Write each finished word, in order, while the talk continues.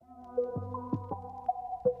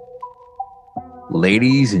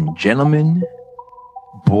Ladies and gentlemen,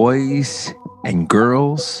 boys and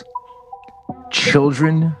girls,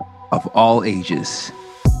 children of all ages,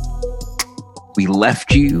 we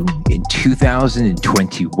left you in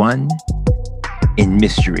 2021 in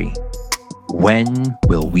mystery. When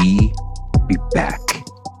will we be back?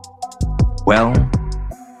 Well,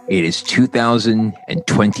 it is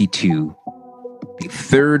 2022, the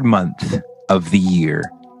third month of the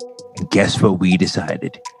year. And guess what we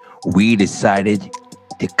decided? We decided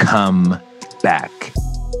to come back.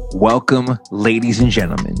 Welcome, ladies and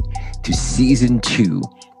gentlemen, to season 2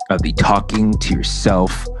 of the Talking to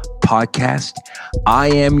Yourself podcast. I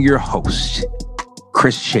am your host,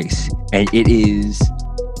 Chris Chase, and it is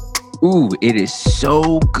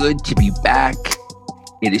so good to be back.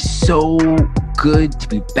 It is so good to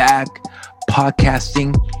be back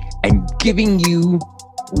podcasting and giving you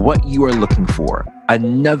what you are looking for.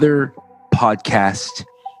 Another podcast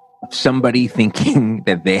of somebody thinking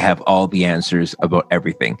that they have all the answers about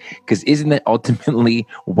everything. Because isn't that ultimately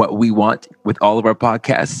what we want with all of our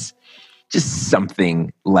podcasts? Just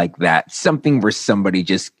something like that. Something where somebody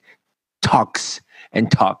just talks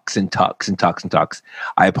and talks and talks and talks and talks.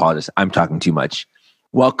 I apologize. I'm talking too much.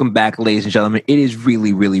 Welcome back, ladies and gentlemen. It is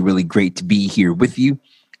really, really, really great to be here with you.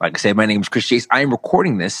 Like I said, my name is Chris Chase. I am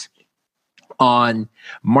recording this on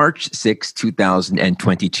March 6,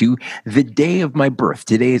 2022, the day of my birth.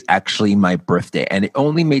 Today is actually my birthday, and it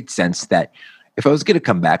only made sense that if I was going to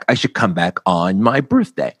come back, I should come back on my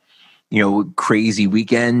birthday. You know, crazy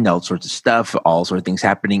weekend, all sorts of stuff, all sorts of things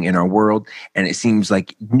happening in our world. And it seems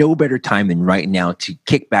like no better time than right now to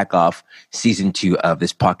kick back off season 2 of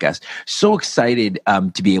this podcast. So excited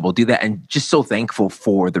to be able to do that. And just so thankful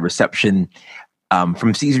for the reception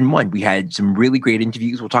from season 1. We had some really great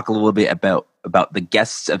interviews. We'll talk a little bit about the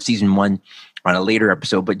guests of season 1 on a later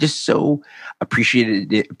episode, but just so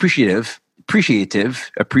appreciated. You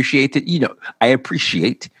know, I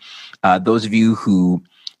appreciate those of you who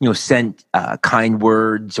sent kind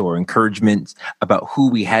words or encouragements about who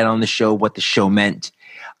we had on the show, what the show meant,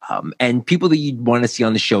 and people that you'd want to see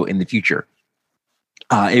on the show in the future.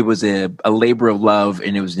 It was a labor of love,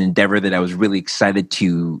 and it was an endeavor that I was really excited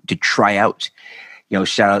to try out.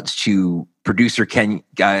 Shout outs to producer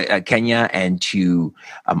Kenya and to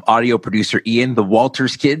audio producer Ian, the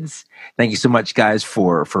Walters kids. Thank you so much, guys,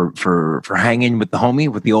 for hanging with the homie,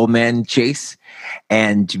 with the old man Chase,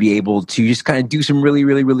 and to be able to just kind of do some really,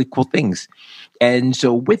 really, really cool things. And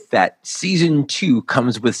so with that, season 2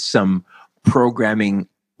 comes with some programming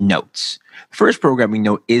notes. The first programming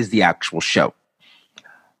note is the actual show.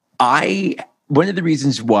 One of the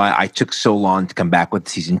reasons why I took so long to come back with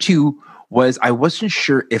season 2 was I wasn't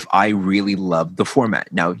sure if I really loved the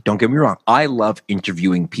format. Now, don't get me wrong. I love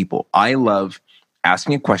interviewing people. I love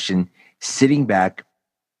asking a question, sitting back,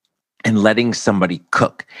 and letting somebody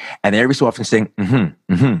cook. And every so often saying,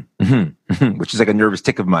 which is like a nervous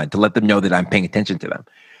tick of mine to let them know that I'm paying attention to them.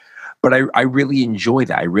 But I really enjoy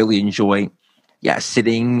that. I really enjoy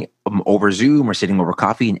sitting over Zoom or sitting over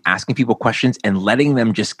coffee and asking people questions and letting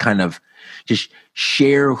them just kind of just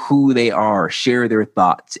share who they are, share their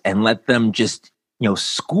thoughts, and let them just,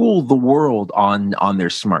 school the world on their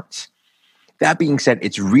smarts. That being said,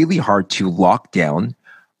 it's really hard to lock down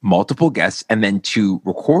multiple guests and then to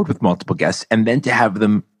record with multiple guests and then to have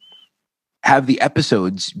the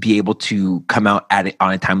episodes be able to come out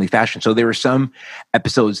on a timely fashion. So there are some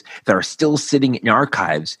episodes that are still sitting in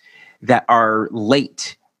archives that are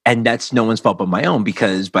late, and that's no one's fault but my own,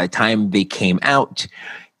 because by the time they came out,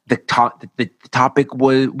 the topic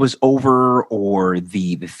was over, or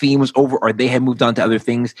the theme was over, or they had moved on to other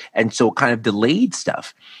things, and so kind of delayed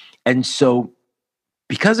stuff. And so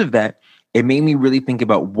because of that, it made me really think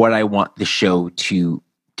about what I want the show to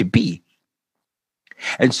be.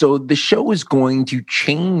 And so the show is going to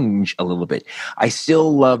change a little bit. I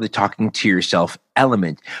still love the talking to yourself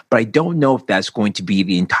element, but I don't know if that's going to be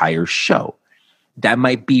the entire show. That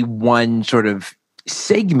might be one sort of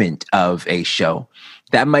segment of a show.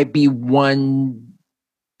 That might be one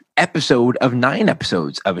episode of 9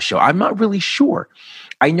 episodes of a show. I'm not really sure.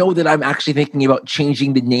 I know that I'm actually thinking about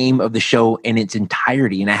changing the name of the show in its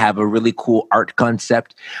entirety, and I have a really cool art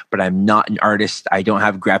concept, but I'm not an artist. I don't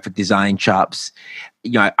have graphic design chops.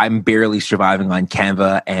 I'm barely surviving on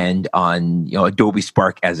Canva and on Adobe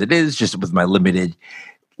Spark as it is, just with my limited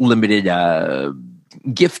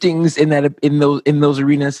giftings in those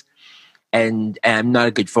arenas. And I'm not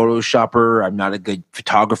a good Photoshopper. I'm not a good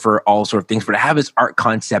photographer, all sort of things. But I have this art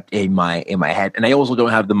concept in my head. And I also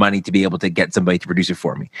don't have the money to be able to get somebody to produce it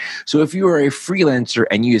for me. So if you are a freelancer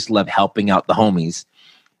and you just love helping out the homies,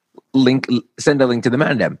 send a link to the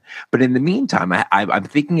Mandem. But in the meantime, I'm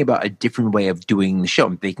thinking about a different way of doing the show.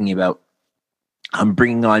 I'm thinking about I'm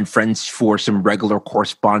bringing on friends for some regular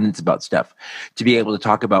correspondence about stuff to be able to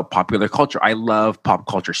talk about popular culture. I love pop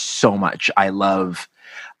culture so much. I love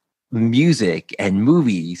music and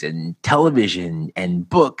movies and television and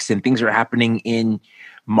books and things that are happening in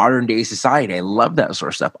modern day society. I love that sort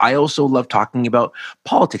of stuff. I also love talking about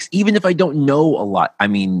politics, even if I don't know a lot. I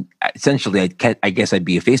mean, essentially, I guess I'd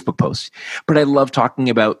be a Facebook post, but I love talking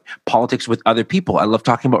about politics with other people. I love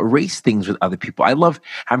talking about race things with other people. I love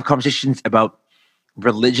having conversations about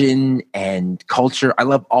religion and culture. I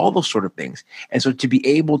love all those sort of things. And so to be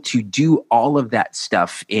able to do all of that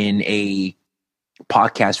stuff in a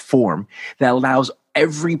podcast form that allows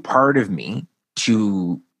every part of me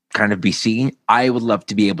to kind of be seen, I would love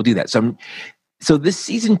to be able to do that. So this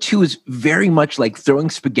season 2 is very much like throwing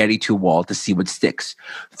spaghetti to a wall to see what sticks,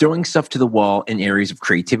 throwing stuff to the wall in areas of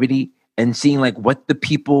creativity and seeing like what the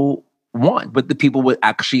people want, what the people would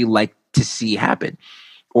actually like to see happen.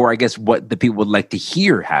 Or I guess what the people would like to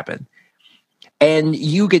hear happen. And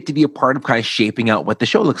you get to be a part of kind of shaping out what the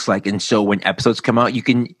show looks like. And so when episodes come out, you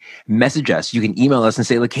can message us, you can email us and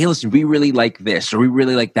say like, hey, listen, we really like this, or we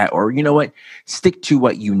really like that. Or you know what, stick to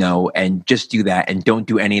what you know and just do that and don't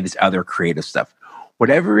do any of this other creative stuff.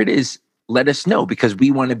 Whatever it is, let us know, because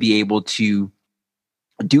we want to be able to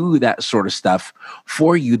do that sort of stuff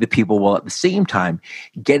for you, the people, while at the same time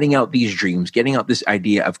getting out these dreams, getting out this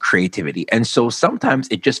idea of creativity. And so sometimes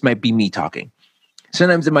it just might be me talking.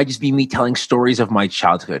 Sometimes it might just be me telling stories of my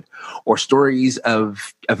childhood or stories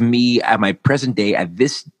of me at my present day at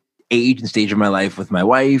this age and stage of my life with my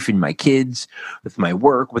wife and my kids, with my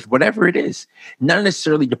work, with whatever it is. Not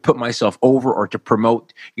necessarily to put myself over or to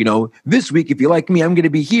promote, this week, if you like me, I'm going to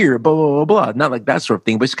be here, blah, blah, blah, blah. Not like that sort of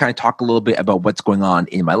thing, but just kind of talk a little bit about what's going on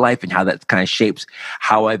in my life and how that kind of shapes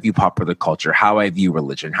how I view popular culture, how I view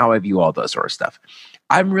religion, how I view all that sort of stuff.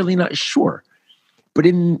 I'm really not sure. But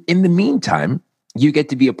in the meantime, you get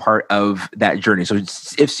to be a part of that journey. So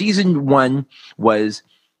if season 1 was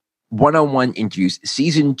one-on-one interviews,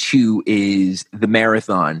 season 2 is the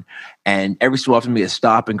marathon, and every so often we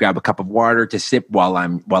stop and grab a cup of water to sip while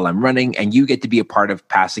I'm running, and you get to be a part of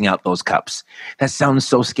passing out those cups. That sounds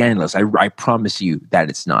so scandalous. I promise you that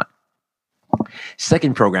it's not.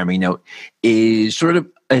 Second programming note is sort of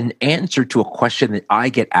an answer to a question that I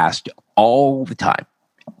get asked all the time.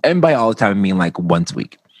 And by all the time, I mean like once a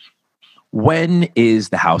week. When is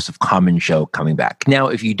the House of Commons show coming back? Now,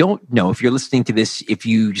 if you don't know, if you're listening to this, if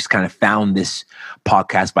you just kind of found this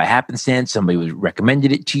podcast by happenstance, somebody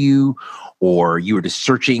recommended it to you, or you were just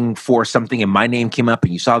searching for something and my name came up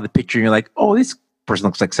and you saw the picture and you're like, oh, this person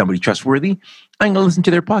looks like somebody trustworthy, I'm going to listen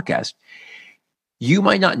to their podcast. You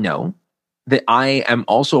might not know that I am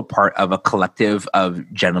also a part of a collective of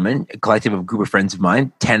gentlemen, a collective of a group of friends of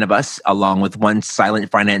mine, 10 of us, along with one silent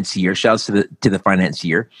financier, shouts to the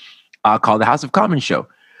financier, called the House of Commons Show.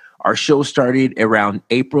 Our show started around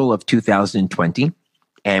April of 2020,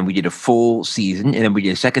 and we did a full season, and then we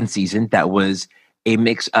did a second season that was a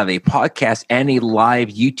mix of a podcast and a live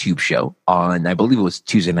YouTube show on, I believe it was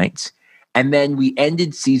Tuesday nights. And then we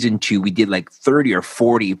ended season 2. We did like 30 or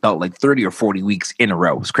 40, felt like 30 or 40 weeks in a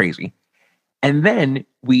row. It was crazy. And then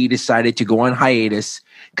we decided to go on hiatus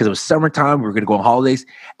because it was summertime. We were going to go on holidays,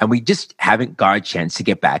 and we just haven't got a chance to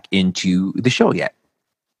get back into the show yet.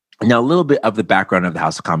 Now, a little bit of the background of the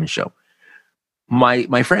House of Commons show.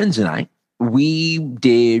 My friends and I, we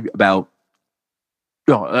did about,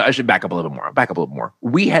 I should back up a little more.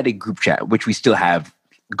 We had a group chat, which we still have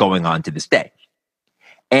going on to this day.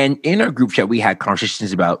 And in our group chat, we had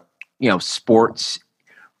conversations about, sports,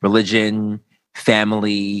 religion,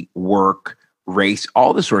 family, work, race,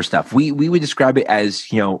 all this sort of stuff. We would describe it as,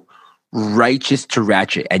 righteous to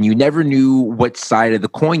ratchet, and you never knew what side of the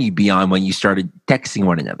coin you'd be on when you started texting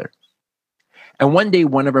one another. And one day,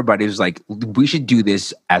 one of our buddies was like, we should do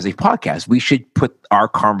this as a podcast. We should put our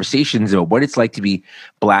conversations about what it's like to be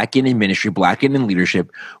Black in ministry, Black in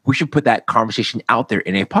leadership. We should put that conversation out there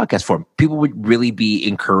in a podcast form. People would really be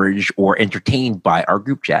encouraged or entertained by our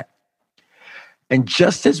group chat. And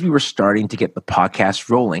just as we were starting to get the podcast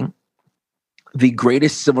rolling, the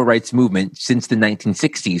greatest civil rights movement since the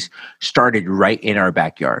 1960s started right in our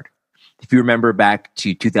backyard. If you remember back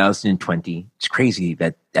to 2020, it's crazy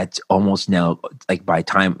that that's almost now, like by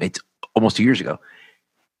time, it's almost 2 years ago.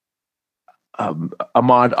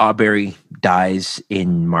 Ahmaud Arbery dies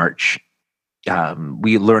in March.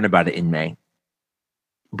 We learn about it in May.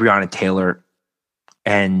 Breonna Taylor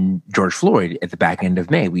and George Floyd at the back end of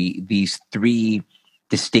May. These three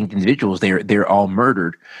distinct individuals, they're all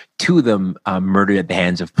murdered. Two of them murdered at the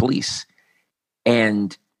hands of police.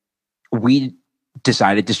 And we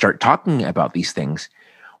decided to start talking about these things.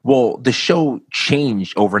 Well, the show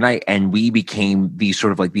changed overnight, and we became these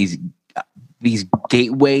sort of like these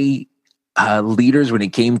gateway leaders when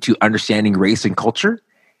it came to understanding race and culture,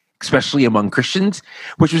 especially among Christians,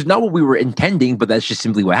 which was not what we were intending, but that's just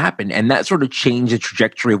simply what happened. And that sort of changed the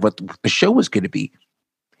trajectory of what the show was going to be.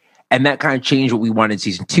 And that kind of changed what we wanted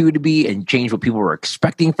season 2 to be, and changed what people were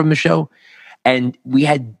expecting from the show. And we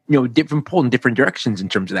had, different pull in different directions in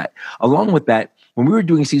terms of that. Along with that, when we were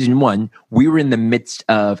doing season 1, we were in the midst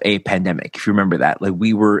of a pandemic. If you remember that,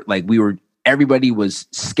 everybody was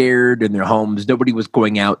scared in their homes. Nobody was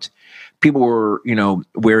going out. People were,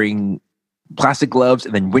 wearing plastic gloves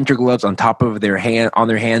and then winter gloves on top of their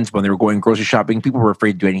hands when they were going grocery shopping. People were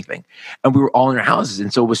afraid to do anything. And we were all in our houses.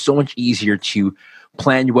 And so it was so much easier to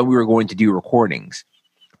plan when we were going to do recordings.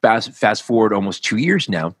 Fast forward almost 2 years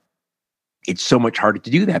now, it's so much harder to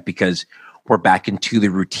do that because we're back into the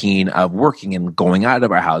routine of working and going out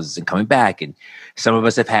of our houses and coming back. And some of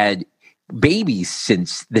us have had babies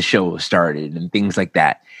since the show started and things like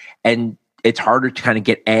that. And it's harder to kind of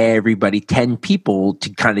get everybody, 10 people, to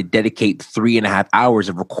kind of dedicate 3.5 hours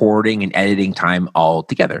of recording and editing time all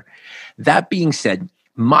together. That being said,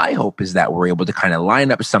 my hope is that we're able to kind of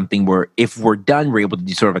line up something where if we're done, we're able to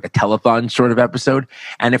do sort of like a telethon sort of episode.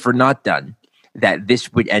 And if we're not done, that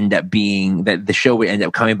this would end up being, that the show would end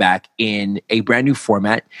up coming back in a brand new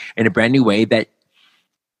format, in a brand new way that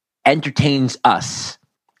entertains us,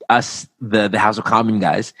 the House of Common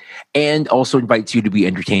guys, and also invites you to be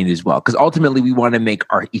entertained as well. Because ultimately, we want to make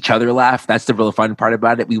each other laugh. That's the real fun part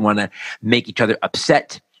about it. We want to make each other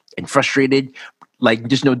upset and frustrated, like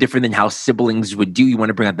just no different than how siblings would do. You want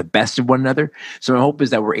to bring out the best of one another. So my hope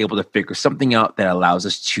is that we're able to figure something out that allows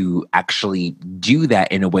us to actually do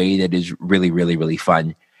that in a way that is really, really, really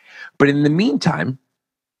fun. But in the meantime,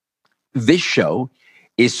 this show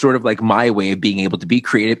is sort of like my way of being able to be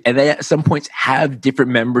creative, and then at some points have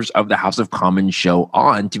different members of the House of Commons show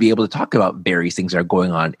on to be able to talk about various things that are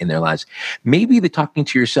going on in their lives. Maybe the talking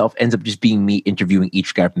to yourself ends up just being me interviewing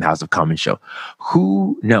each guy from the House of Commons show.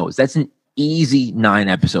 Who knows? That's an easy 9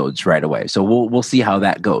 episodes right away. So we'll see how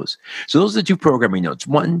that goes. So those are the 2 programming notes.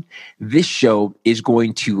 1, this show is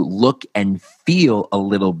going to look and feel a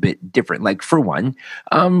little bit different. Like for one,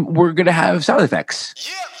 we're going to have sound effects.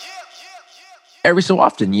 Every so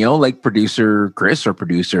often, like producer Chris or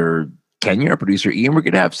producer Kenya or producer Ian, we're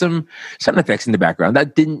going to have some sound effects in the background.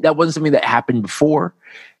 That wasn't something that happened before.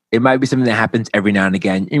 It might be something that happens every now and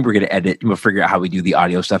again, and we're going to edit and we'll figure out how we do the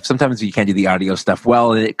audio stuff. Sometimes we can't do the audio stuff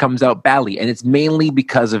well, and it comes out badly, and it's mainly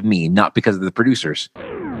because of me, not because of the producers.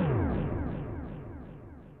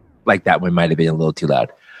 Like that one might have been a little too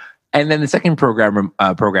loud. And then the second program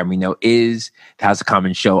we know is the House of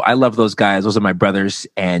Commons show. I love those guys. Those are my brothers.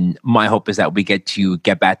 And my hope is that we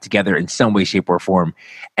get back together in some way, shape, or form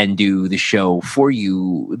and do the show for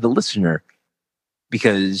you, the listener,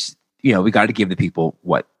 because, we got to give the people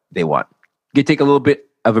what they want. We're going to take a little bit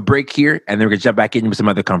of a break here, and then we're going to jump back in with some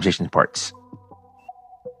other conversation parts.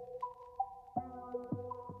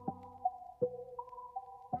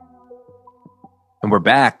 And we're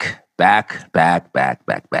back.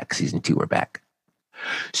 Season 2, we're back.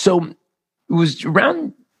 So it was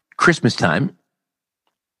around Christmas time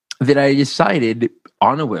that I decided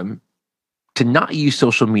on a whim to not use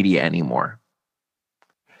social media anymore.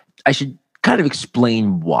 I should kind of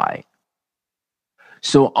explain why.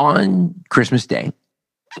 So on Christmas Day,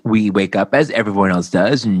 we wake up as everyone else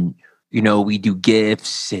does, and we do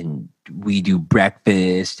gifts and we do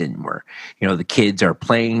breakfast, and we're, the kids are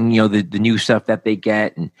playing, the new stuff that they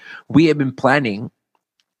get. And we have been planning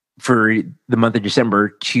for the month of December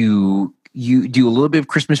to do a little bit of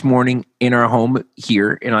Christmas morning in our home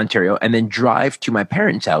here in Ontario, and then drive to my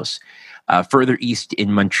parents' house further east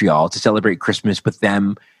in Montreal to celebrate Christmas with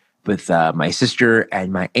them, with my sister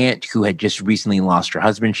and my aunt, who had just recently lost her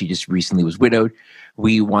husband. She just recently was widowed.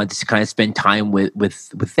 We wanted to kind of spend time with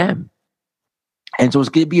them. And so it's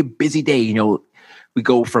going to be a busy day. We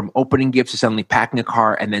go from opening gifts to suddenly packing a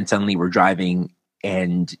car, and then suddenly we're driving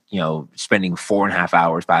and, spending 4.5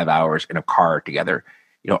 hours, 5 hours in a car together,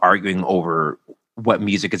 arguing over what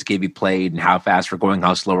music is going to be played and how fast we're going,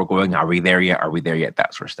 how slow we're going. Are we there yet? Are we there yet?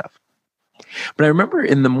 That sort of stuff. But I remember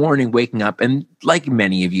in the morning waking up, and like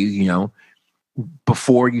many of you,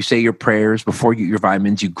 before you say your prayers, before you eat your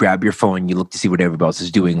vitamins, you grab your phone, you look to see what everybody else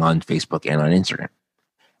is doing on Facebook and on Instagram.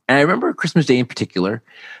 And I remember Christmas Day in particular,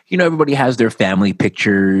 everybody has their family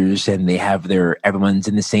pictures, and they have everyone's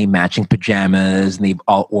in the same matching pajamas, and they've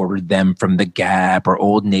all ordered them from The Gap or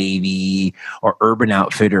Old Navy or Urban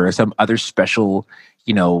Outfitter or some other special,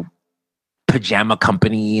 pajama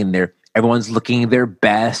company, and they're Everyone's looking their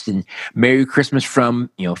best, and Merry Christmas from,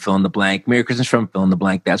 fill in the blank, Merry Christmas from fill in the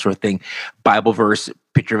blank, that sort of thing. Bible verse,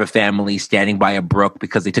 picture of a family standing by a brook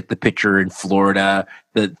because they took the picture in Florida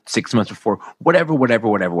the 6 months before, whatever, what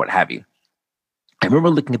have you. I remember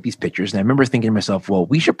looking at these pictures and I remember thinking to myself, well,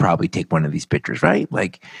 we should probably take one of these pictures, right?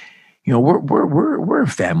 Like, we're a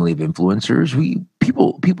family of influencers.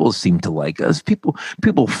 People seem to like us.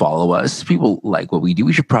 People follow us. People like what we do.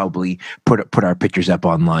 We should probably put our pictures up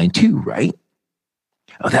online too, right?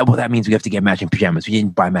 Oh, that means we have to get matching pajamas. We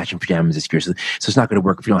didn't buy matching pajamas this year, so it's not going to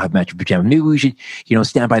work if we don't have matching pajamas. Maybe we should,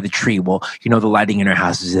 stand by the tree. Well, the lighting in our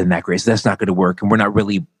house isn't that great, so that's not going to work, and we're not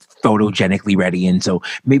really photogenically ready. And so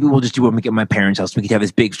maybe we'll just do when we get my parents' house. We could have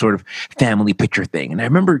this big sort of family picture thing. And I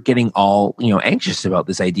remember getting all, anxious about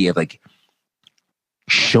this idea of like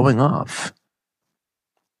showing off.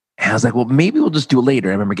 And I was like, well, maybe we'll just do it later.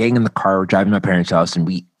 I remember getting in the car, driving to my parents' house, and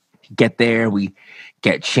we get there, we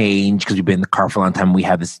get changed because we've been in the car for a long time. We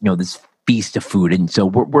have this, this feast of food. And so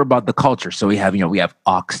we're about the culture. So we have, we have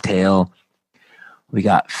oxtail, we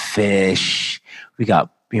got fish, we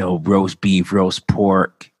got, roast beef, roast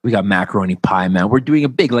pork. We got macaroni pie, man. We're doing a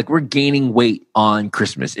big, like we're gaining weight on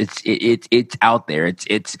Christmas. It's out there.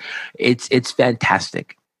 It's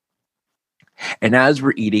fantastic. And as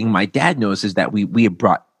we're eating, my dad notices that we had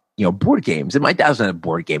brought, board games. And my dad's not a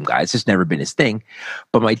board game guy. It's just never been his thing.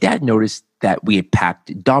 But my dad noticed that we had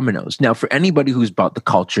packed dominoes. Now, for anybody who's about the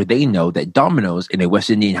culture, they know that dominoes in a West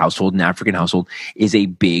Indian household, an African household, is a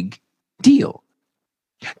big deal.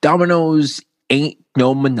 Dominoes ain't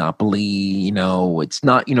no Monopoly, it's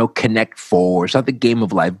not, Connect Four. It's not the game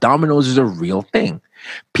of life. Dominoes is a real thing.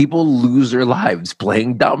 People lose their lives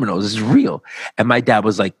playing dominoes. It's real. And my dad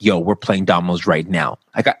was like, yo, we're playing dominoes right now.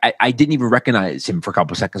 Like I didn't even recognize him for a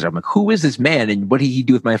couple of seconds. I'm like, who is this man? And what did he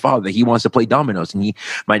do with my father? He wants to play dominoes. And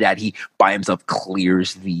my dad, he by himself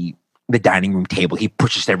clears the dining room table. He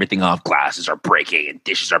pushes everything off. Glasses are breaking and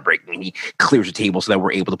dishes are breaking. And he clears the table so that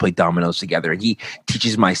we're able to play dominoes together. And he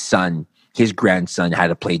teaches my son, his grandson, how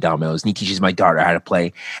to play dominoes, and he teaches my daughter how to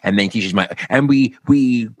play, and then he teaches and we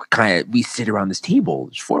sit around this table,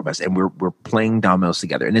 there's four of us, and we're playing dominoes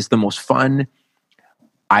together, and it's the most fun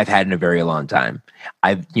I've had in a very long time.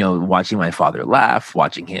 I've watching my father laugh,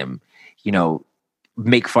 watching him,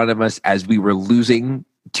 make fun of us as we were losing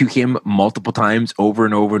to him multiple times over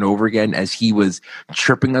and over and over again as he was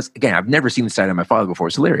chirping us. Again, I've never seen the side of my father before.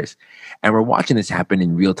 It's hilarious. And we're watching this happen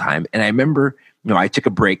in real time. And I remember, I took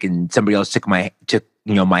a break and somebody else took my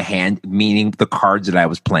hand, meaning the cards that I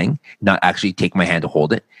was playing, not actually take my hand to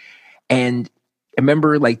hold it. And I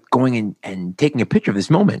remember like going in and taking a picture of this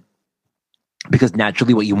moment, because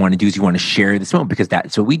naturally what you want to do is you want to share this moment, because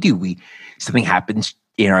that's what we do. Something happens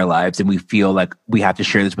in our lives and we feel like we have to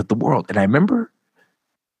share this with the world. And I remember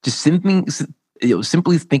just simply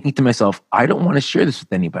thinking to myself, I don't want to share this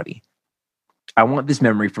with anybody. I want this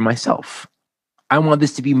memory for myself. I want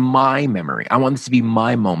this to be my memory. I want this to be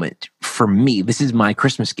my moment for me. This is my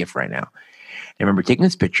Christmas gift right now. I remember taking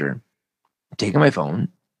this picture, taking my phone,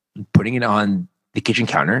 putting it on the kitchen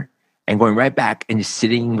counter, and going right back and just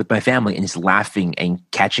sitting with my family and just laughing and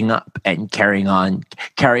catching up and carrying on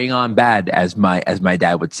bad, as my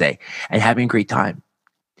dad would say, and having a great time.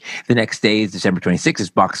 The next day is December 26th. It's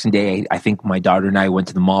Boxing Day. I think my daughter and I went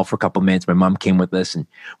to the mall for a couple of minutes. My mom came with us and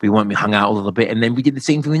we hung out a little bit. And then we did the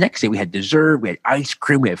same thing the next day. We had dessert, we had ice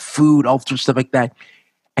cream, we had food, all sorts of stuff like that.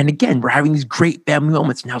 And again, we're having these great family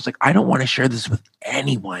moments. And I was like, I don't want to share this with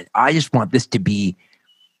anyone. I just want this to be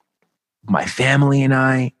my family and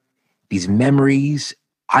I, these memories.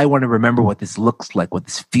 I want to remember what this looks like, what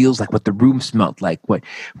this feels like, what the room smelled like, what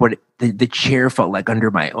the chair felt like under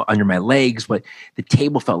my legs, what the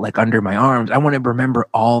table felt like under my arms. I want to remember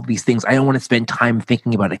all these things. I don't want to spend time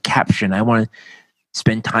thinking about a caption. I want to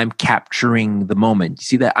spend time capturing the moment. You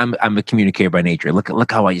see that? I'm a communicator by nature.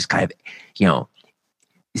 Look how I just kind of,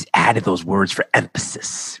 just added those words for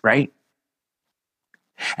emphasis, right?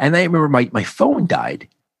 And I remember my phone died.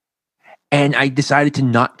 And I decided to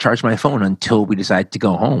not charge my phone until we decided to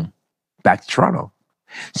go home, back to Toronto.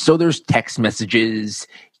 So there's text messages.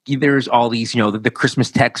 There's all these, the Christmas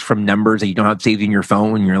text from numbers that you don't have saved in your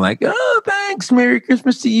phone. And you're like, oh, thanks. Merry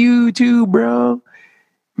Christmas to you too, bro.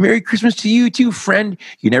 Merry Christmas to you too, friend.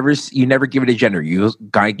 You never give it a gender. You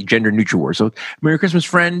got gender neutral word. So Merry Christmas,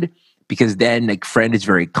 friend, because then like friend is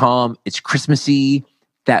very calm. It's Christmassy,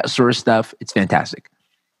 that sort of stuff. It's fantastic.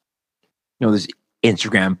 There's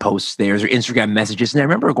Instagram posts there, or Instagram messages. And I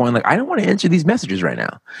remember going like, I don't want to answer these messages right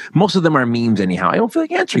now. Most of them are memes anyhow. I don't feel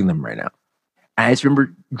like answering them right now. And I just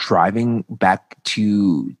remember driving back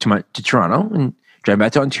to Toronto and driving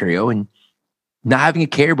back to Ontario and not having a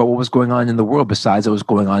care about what was going on in the world besides what was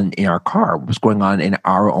going on in our car, what was going on in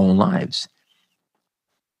our own lives.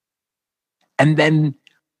 And then,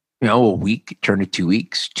 a week turned to 2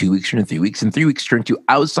 weeks, 2 weeks turned to 3 weeks, and 3 weeks turned to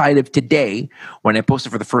outside of today when I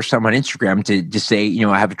posted for the first time on Instagram to just say,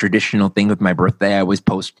 I have a traditional thing with my birthday. I always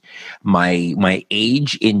post my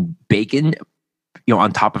age in bacon,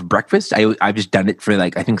 on top of breakfast. I've just done it for I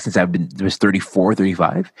think since I was 34,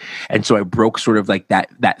 35. And so I broke sort of like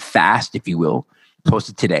that fast, if you will,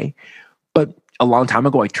 posted today. But a long time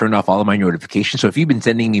ago, I turned off all of my notifications. So if you've been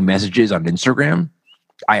sending me messages on Instagram,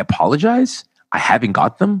 I apologize. I haven't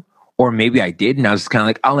got them. Or maybe I did, and I was kind of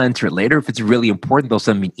like, I'll answer it later. If it's really important, they'll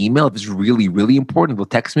send me an email. If it's really, really important, they'll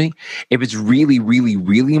text me. If it's really, really,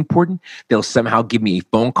 really important, they'll somehow give me a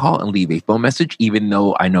phone call and leave a phone message, even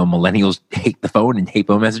though I know millennials hate the phone and hate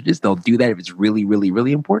phone messages. They'll do that if it's really, really,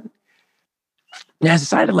 really important. And I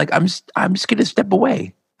decided, I'm just going to step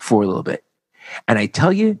away for a little bit. And I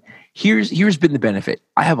tell you, here's been the benefit.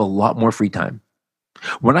 I have a lot more free time.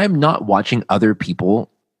 When I'm not watching other people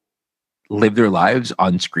live their lives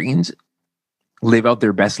on screens, live out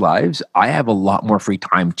their best lives, I have a lot more free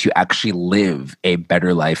time to actually live a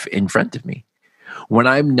better life in front of me. When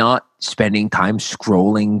I'm not spending time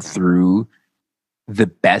scrolling through the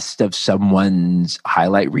best of someone's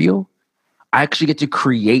highlight reel, I actually get to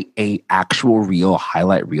create a actual real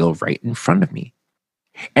highlight reel right in front of me.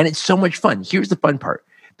 And it's so much fun. Here's the fun part.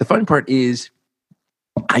 The fun part is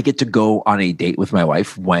I get to go on a date with my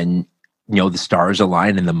wife when the stars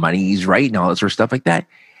align and the money's right and all that sort of stuff like that,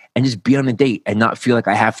 and just be on a date and not feel like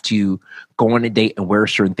I have to go on a date and wear a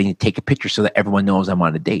certain thing to take a picture so that everyone knows I'm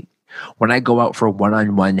on a date. When I go out for a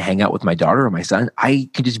one-on-one hangout with my daughter or my son, I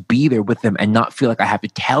can just be there with them and not feel like I have to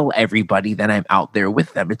tell everybody that I'm out there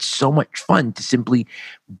with them. It's so much fun to simply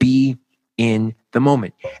be in the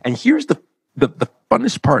moment. And here's the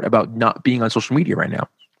funnest part about not being on social media right now.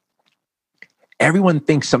 Everyone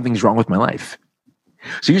thinks something's wrong with my life.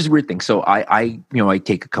 So here's the weird thing. So I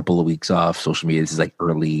take a couple of weeks off social media. This is like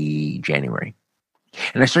early January.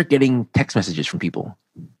 And I start getting text messages from people.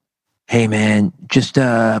 Hey man, just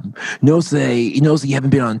knows that you haven't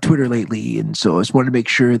been on Twitter lately. And so I just wanted to make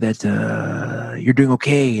sure that you're doing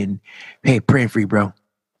okay. And hey, praying for you, bro.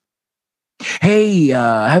 Hey,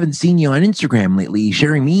 I haven't seen you on Instagram lately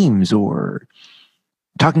sharing memes or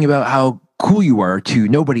talking about how cool you are to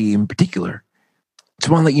nobody in particular. Just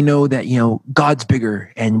want to let you know that, God's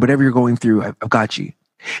bigger and whatever you're going through, I've got you.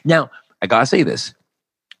 Now, I got to say this.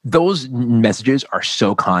 Those messages are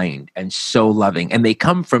so kind and so loving, and they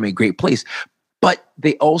come from a great place, but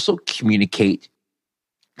they also communicate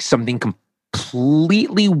something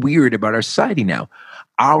completely weird about our society now.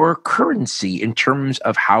 Our currency in terms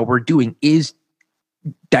of how we're doing is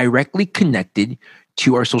directly connected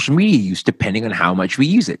to our social media use, depending on how much we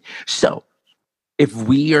use it. So, if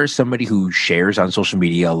we are somebody who shares on social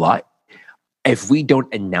media a lot, if we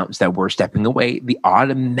don't announce that we're stepping away, the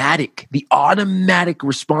automatic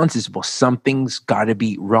response is, well, something's got to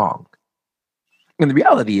be wrong. And the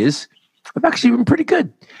reality is, I've actually been pretty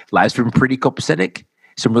good. Life's been pretty copacetic.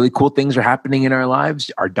 Some really cool things are happening in our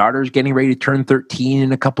lives. Our daughter's getting ready to turn 13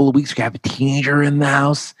 in a couple of weeks. We have a teenager in the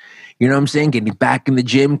house. You know what I'm saying? Getting back in the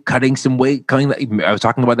gym, cutting some weight. I was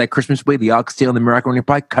talking about that Christmas weight, the oxtail and the macaroni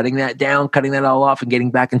pie, cutting that down, cutting that all off, and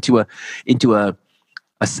getting back into a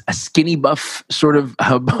skinny buff sort of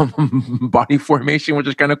body formation, which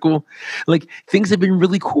is kind of cool. Like, things have been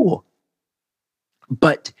really cool.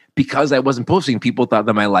 But because I wasn't posting, people thought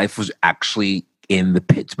that my life was actually in the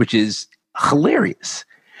pits, which is hilarious.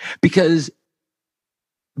 Because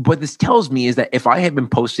what this tells me is that if I had been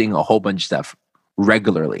posting a whole bunch of stuff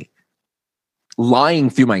regularly, lying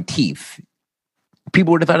through my teeth,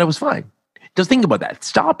 people would have thought I was fine. Just think about that.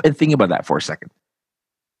 Stop and think about that for a second.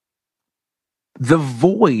 The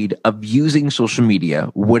void of using social media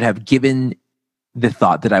would have given the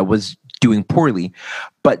thought that I was doing poorly,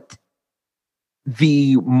 but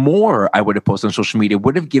the more I would have posted on social media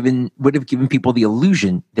would have given people the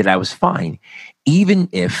illusion that I was fine, even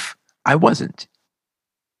if I wasn't.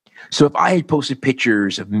 So if I had posted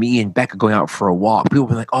pictures of me and Becca going out for a walk, people would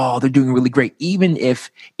be like, oh, they're doing really great. Even if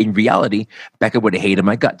in reality, Becca would have hated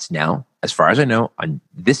my guts. Now, as far as I know, on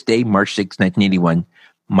this day, March 6, 1981,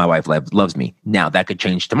 my wife loves me. Now, that could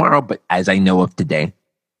change tomorrow, but as I know of today,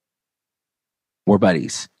 we're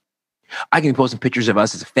buddies. I can be posting pictures of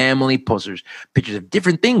us as a family, pictures of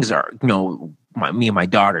different things, me and my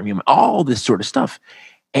daughter, all this sort of stuff.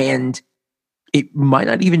 And it might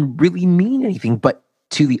not even really mean anything, but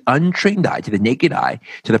to the untrained eye, to the naked eye,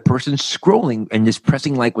 to the person scrolling and just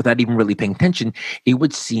pressing like without even really paying attention, it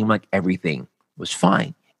would seem like everything was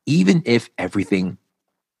fine, even if everything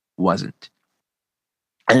wasn't.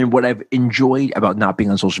 And what I've enjoyed about not being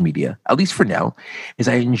on social media, at least for now, is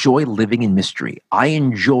I enjoy living in mystery. I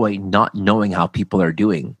enjoy not knowing how people are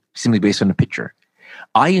doing simply based on a picture.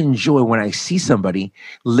 I enjoy when I see somebody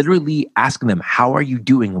literally asking them, how are you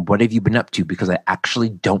doing? What have you been up to? Because I actually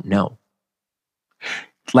don't know.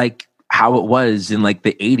 Like how it was in like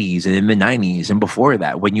the 80s and in the 90s and before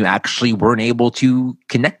that, when you actually weren't able to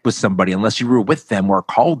connect with somebody unless you were with them or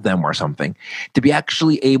called them or something, to be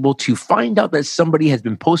actually able to find out that somebody has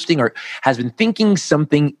been posting or has been thinking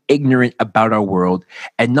something ignorant about our world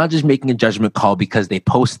and not just making a judgment call because they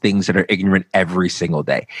post things that are ignorant every single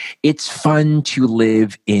day. It's fun to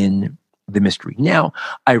live in the mystery. Now,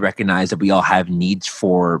 I recognize that we all have needs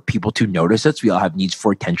for people to notice us. We all have needs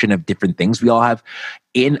for attention of different things. We all have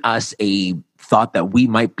in us a thought that we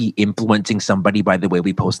might be influencing somebody by the way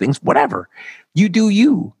we post things. Whatever. You do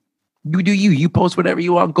you. You do you. You post whatever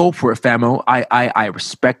you want. Go for it, famo. I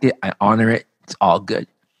respect it. I honor it. It's all good.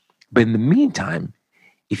 But in the meantime,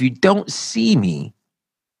 if you don't see me,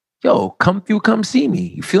 yo, come through, come see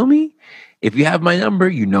me. You feel me? If you have my number,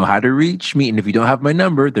 you know how to reach me. And if you don't have my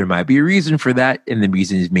number, there might be a reason for that. And the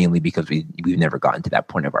reason is mainly because we've never gotten to that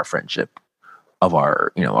point of our friendship, of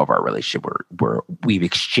our relationship where we've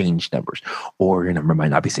exchanged numbers, or your number might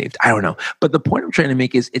not be saved. I don't know. But the point I'm trying to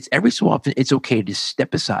make is it's every so often it's okay to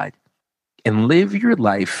step aside and live your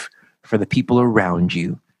life for the people around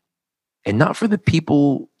you and not for the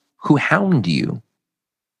people who hound you.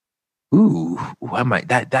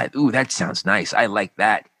 That sounds nice. I like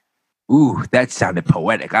that. Ooh, that sounded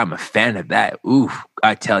poetic. I'm a fan of that. Ooh,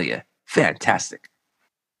 I tell you, fantastic.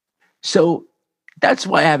 So that's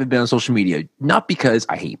why I haven't been on social media. Not because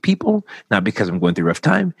I hate people, not because I'm going through a rough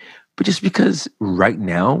time, but just because right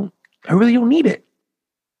now, I really don't need it.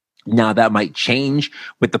 Now, that might change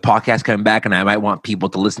with the podcast coming back, and I might want people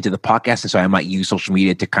to listen to the podcast, and so I might use social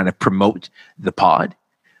media to kind of promote the pod.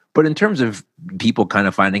 But in terms of people kind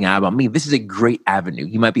of finding out about me, this is a great avenue.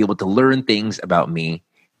 You might be able to learn things about me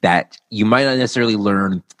that you might not necessarily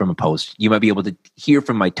learn from a post. You might be able to hear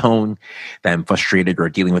from my tone that I'm frustrated or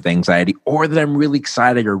dealing with anxiety, or that I'm really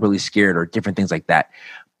excited or really scared or different things like that.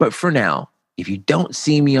 But for now, if you don't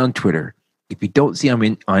see me on Twitter, if you don't see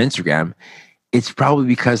me on Instagram, it's probably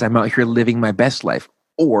because I'm out here living my best life,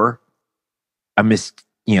 or I'm just,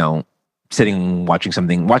 watching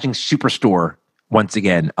Superstore once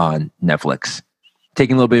again on Netflix.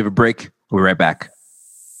 Taking a little bit of a break. We'll be right back.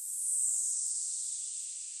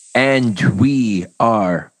 And we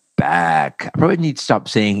are back. I probably need to stop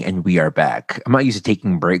saying "and we are back." I'm not used to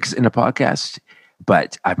taking breaks in a podcast,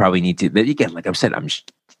 but I probably need to. Again, like I've said, I'm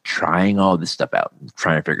just trying all this stuff out,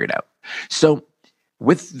 trying to figure it out. So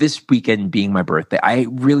with this weekend being my birthday, I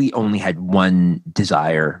really only had one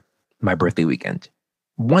desire my birthday weekend.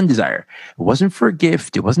 One desire. It wasn't for a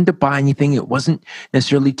gift. It wasn't to buy anything. It wasn't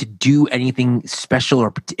necessarily to do anything special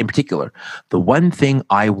or in particular. The one thing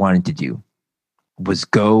I wanted to do was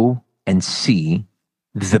go and see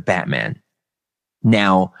The Batman.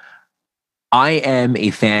 Now, I am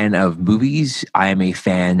a fan of movies. I am a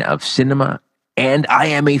fan of cinema. And I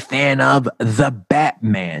am a fan of The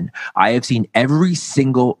Batman. I have seen every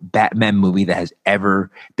single Batman movie that has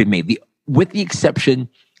ever been made, with the exception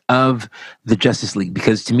of the Justice League.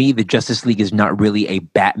 Because to me, the Justice League is not really a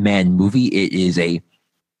Batman movie. It is a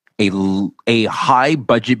high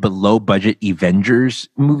budget but low budget Avengers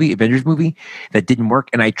movie that didn't work.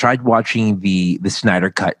 And I tried watching the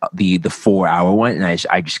Snyder cut, the 4-hour one, and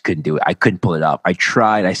I just couldn't do it. I couldn't pull it off. I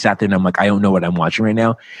tried. I sat there and I'm like, I don't know what I'm watching right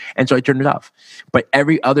now, and so I turned it off. But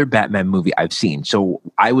every other Batman movie I've seen. So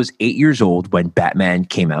I was 8 years old when Batman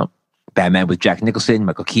came out. Batman with Jack Nicholson,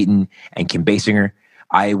 Michael Keaton, and Kim Basinger.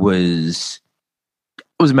 I was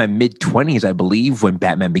in my mid-20s, I believe, when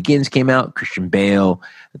Batman Begins came out. Christian Bale,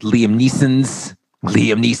 Liam Neeson's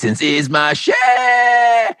is my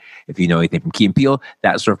share. If you know anything from Key and Peele,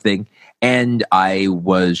 that sort of thing. And I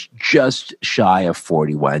was just shy of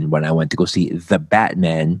 41 when I went to go see The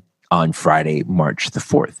Batman on Friday, March the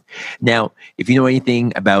 4th. Now, if you know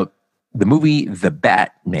anything about the movie The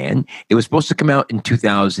Batman, it was supposed to come out in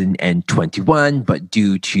 2021, but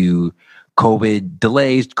due to COVID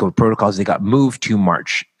delays, COVID protocols, they got moved to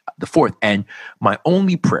March the 4th. And my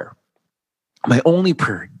only prayer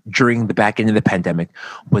during the back end of the pandemic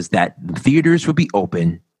was that theaters would be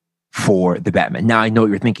open for The Batman. Now, I know what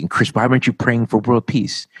you're thinking, Chris, why weren't you praying for world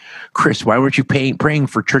peace? Chris, why weren't you praying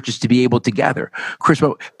for churches to be able to gather? Chris,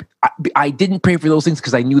 I didn't pray for those things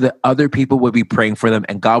because I knew that other people would be praying for them,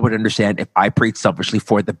 and God would understand if I prayed selfishly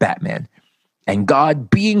for The Batman. And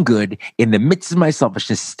God, being good in the midst of my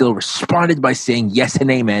selfishness, still responded by saying yes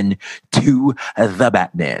and amen to The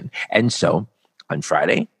Batman. And so on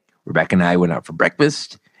Friday, Rebecca and I went out for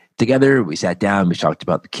breakfast together. We sat down, we talked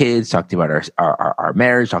about the kids, talked about our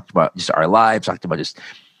marriage, talked about just our lives, talked about just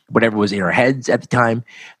whatever was in our heads at the time.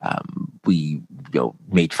 We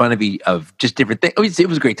made fun of just different things. It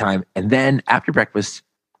was a great time. And then after breakfast,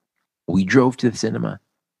 we drove to the cinema.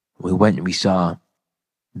 We went and we saw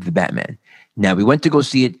The Batman. Now, we went to go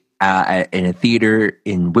see it in a theater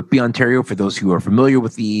in Whitby, Ontario. For those who are familiar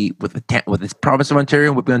with the province of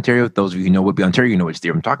Ontario, Whitby, Ontario. Those of you who know Whitby, Ontario, you know which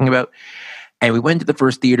theater I'm talking about. And we went to the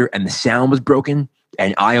first theater, and the sound was broken,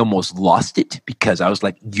 and I almost lost it because I was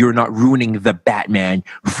like, "You're not ruining The Batman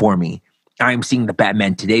for me. I'm seeing The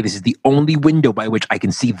Batman today. This is the only window by which I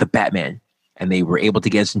can see The Batman." And they were able to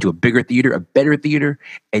get us into a bigger theater, a better theater,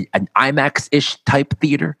 an IMAX-ish type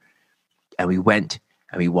theater. And we went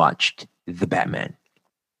and we watched The Batman.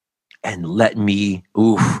 And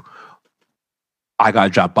I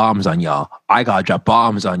gotta drop bombs on y'all.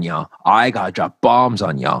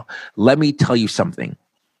 Let me tell you something.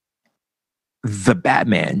 The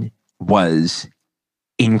Batman was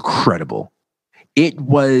incredible. It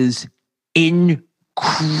was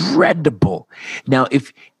incredible. Now,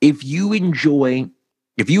 if you enjoy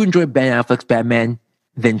Ben Affleck's Batman,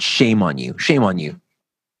 then shame on you. Shame on you.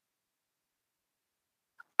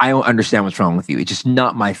 I don't understand what's wrong with you. It's just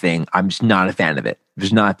not my thing. I'm just not a fan of it.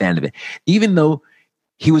 Even though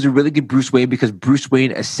he was a really good Bruce Wayne, because Bruce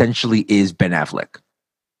Wayne essentially is Ben Affleck,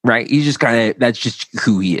 right? He's just that's just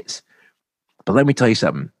who he is. But let me tell you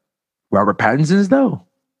something. Robert Pattinson's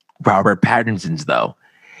though,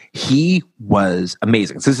 he was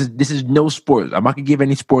amazing. So this is no spoilers. I'm not going to give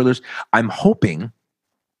any spoilers. I'm hoping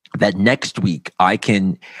that next week I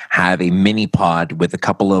can have a mini pod with a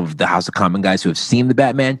couple of the House of Common guys who have seen the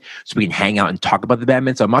Batman, so we can hang out and talk about the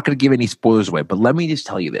Batman. So I'm not going to give any spoilers away, but let me just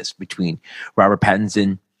tell you this: between Robert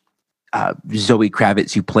Pattinson, Zoe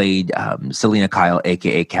Kravitz, who played Selena Kyle,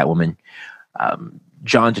 aka Catwoman,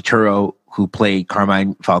 John Turturro, who played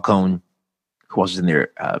Carmine Falcone, who else is in there?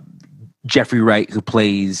 Jeffrey Wright, who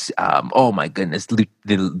plays, oh my goodness, the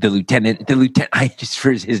lieutenant, I just,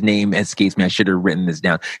 his name escapes me. I should have written this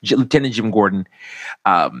down. Lieutenant Jim Gordon.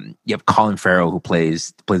 You have Colin Farrell, who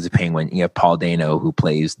plays the Penguin. You have Paul Dano, who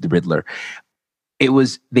plays the Riddler.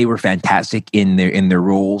 They were fantastic in their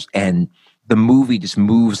roles, and the movie just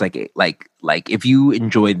moves like if you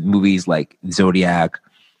enjoy movies like Zodiac,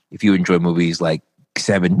 if you enjoy movies like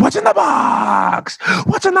Seven, what's in the box?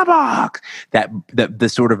 That the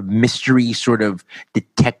sort of mystery, sort of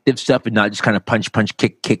detective stuff, and not just kind of punch,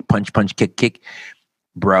 kick, punch, kick.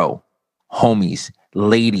 Bro, homies,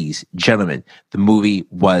 ladies, gentlemen, the movie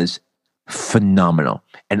was phenomenal.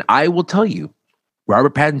 And I will tell you,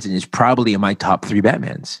 Robert Pattinson is probably in my top 3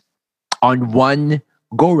 Batmans on one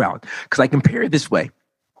go round. Because I compare it this way.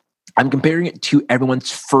 I'm comparing it to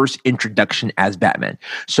everyone's first introduction as Batman.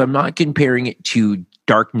 So I'm not comparing it to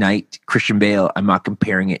Dark Knight, Christian Bale. I'm not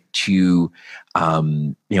comparing it to,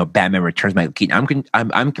 Batman Returns, Michael Keaton.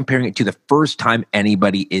 I'm comparing it to the first time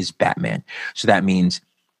anybody is Batman. So that means,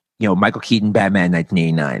 Michael Keaton, Batman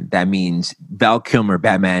 1989. That means Val Kilmer,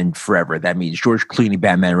 Batman Forever. That means George Clooney,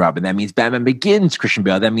 Batman Robin. That means Batman Begins, Christian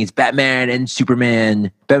Bale. That means Batman and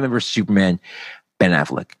Superman, Batman vs. Superman, Ben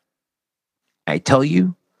Affleck. I tell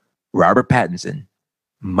you, Robert Pattinson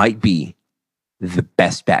might be the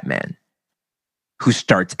best Batman who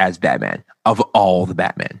starts as Batman of all the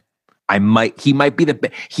Batman. He might be the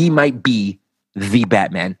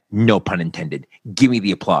Batman, no pun intended. Give me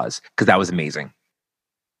the applause, because that was amazing.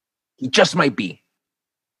 He just might be.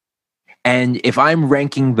 And if I'm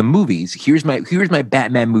ranking the movies, here's my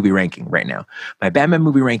Batman movie ranking right now. My Batman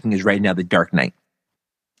movie ranking is right now The Dark Knight.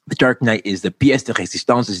 The Dark Knight is the pièce de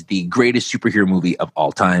résistance, is the greatest superhero movie of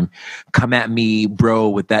all time. Come at me, bro,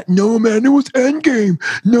 with that. No, man, it was Endgame.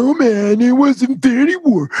 No, man, it was Infinity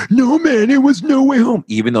War. No, man, it was No Way Home.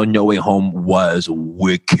 Even though No Way Home was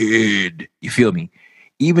wicked. You feel me?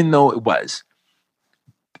 Even though it was.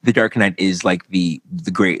 The Dark Knight is like the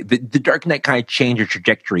Dark Knight kind of changed the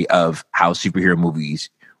trajectory of how superhero movies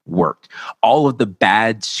worked. All of the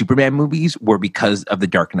bad Superman movies were because of The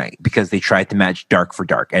Dark Knight, because they tried to match dark for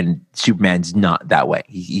dark, and Superman's not that way.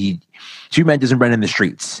 Superman doesn't run in the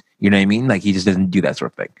streets. You know what I mean? Like, he just doesn't do that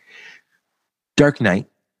sort of thing. Dark Knight.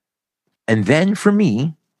 And then for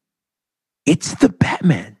me, it's The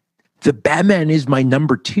Batman. The Batman is my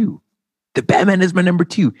number 2.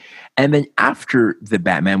 And then after The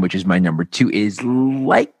Batman, which is my number 2, is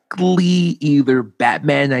likely either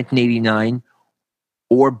Batman 1989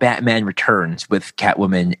 or Batman Returns with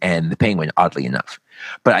Catwoman and the Penguin, oddly enough.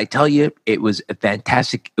 But I tell you, it was a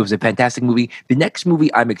fantastic movie. The next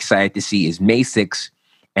movie I'm excited to see is May 6th.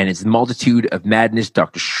 and it's the multitude of madness,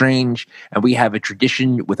 Doctor Strange. And we have a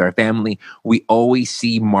tradition with our family. We always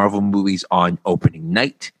see Marvel movies on opening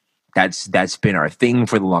night. That's been our thing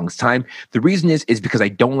for the longest time. The reason is because I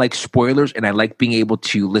don't like spoilers, and I like being able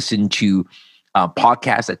to listen to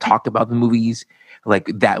podcasts that talk about the movies like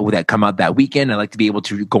that come out that weekend. I like to be able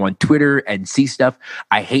to go on Twitter and see stuff.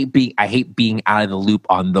 I hate being out of the loop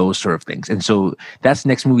on those sort of things. And so that's the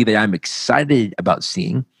next movie that I'm excited about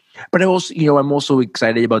seeing. But I'm also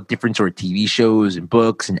excited about different sort of TV shows and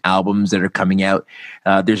books and albums that are coming out.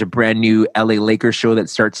 There's a brand new LA Lakers show that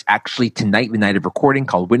starts actually tonight, the night of recording,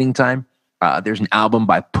 called Winning Time. There's an album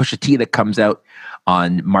by Pusha T that comes out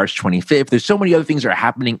on March 25th. There's so many other things that are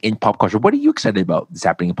happening in pop culture. What are you excited about that's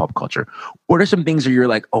happening in pop culture? What are some things that you're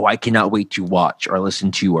like, oh, I cannot wait to watch or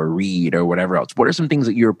listen to or read or whatever else? What are some things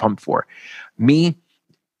that you're pumped for? Me,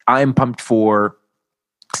 I'm pumped for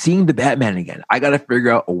seeing the Batman again. I got to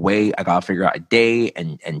figure out a way. I got to figure out a day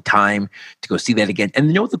and time to go see that again. And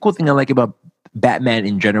you know what the cool thing I like about Batman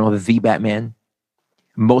in general, the Batman,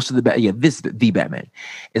 the Batman,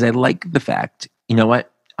 is I like the fact, you know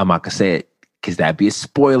what? I'm not going to say it because that'd be a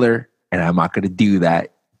spoiler and I'm not going to do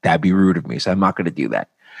that. That'd be rude of me. So I'm not going to do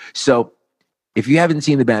that. So if you haven't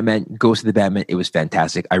seen the Batman, go see the Batman. It was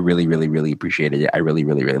fantastic. I really, really, really appreciated it. I really,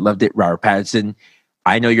 really, really loved it. Robert Pattinson,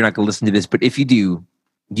 I know you're not going to listen to this, but if you do,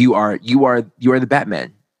 you are the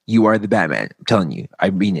Batman. You are the Batman. I'm telling you.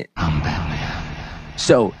 I mean it. I'm Batman.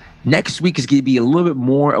 So next week is going to be a little bit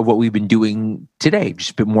more of what we've been doing today.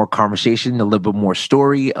 Just a bit more conversation, a little bit more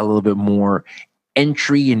story, a little bit more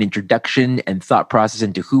entry and introduction and thought process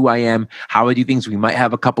into who I am, how I do things. We might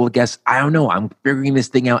have a couple of guests. I don't know. I'm figuring this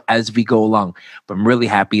thing out as we go along. But I'm really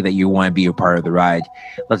happy that you want to be a part of the ride.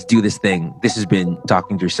 Let's do this thing. This has been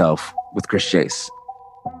Talking to Yourself with Chris Chase.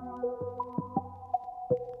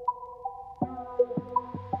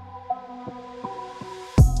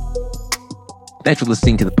 Thanks for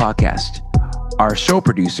listening to the podcast. Our show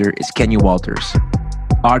producer is Kenya Walters.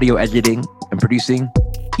 Audio editing and producing,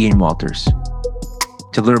 Ian Walters.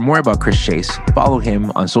 To learn more about Chris Chase, follow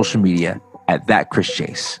him on social media at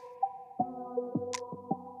 @ThatChrisChase.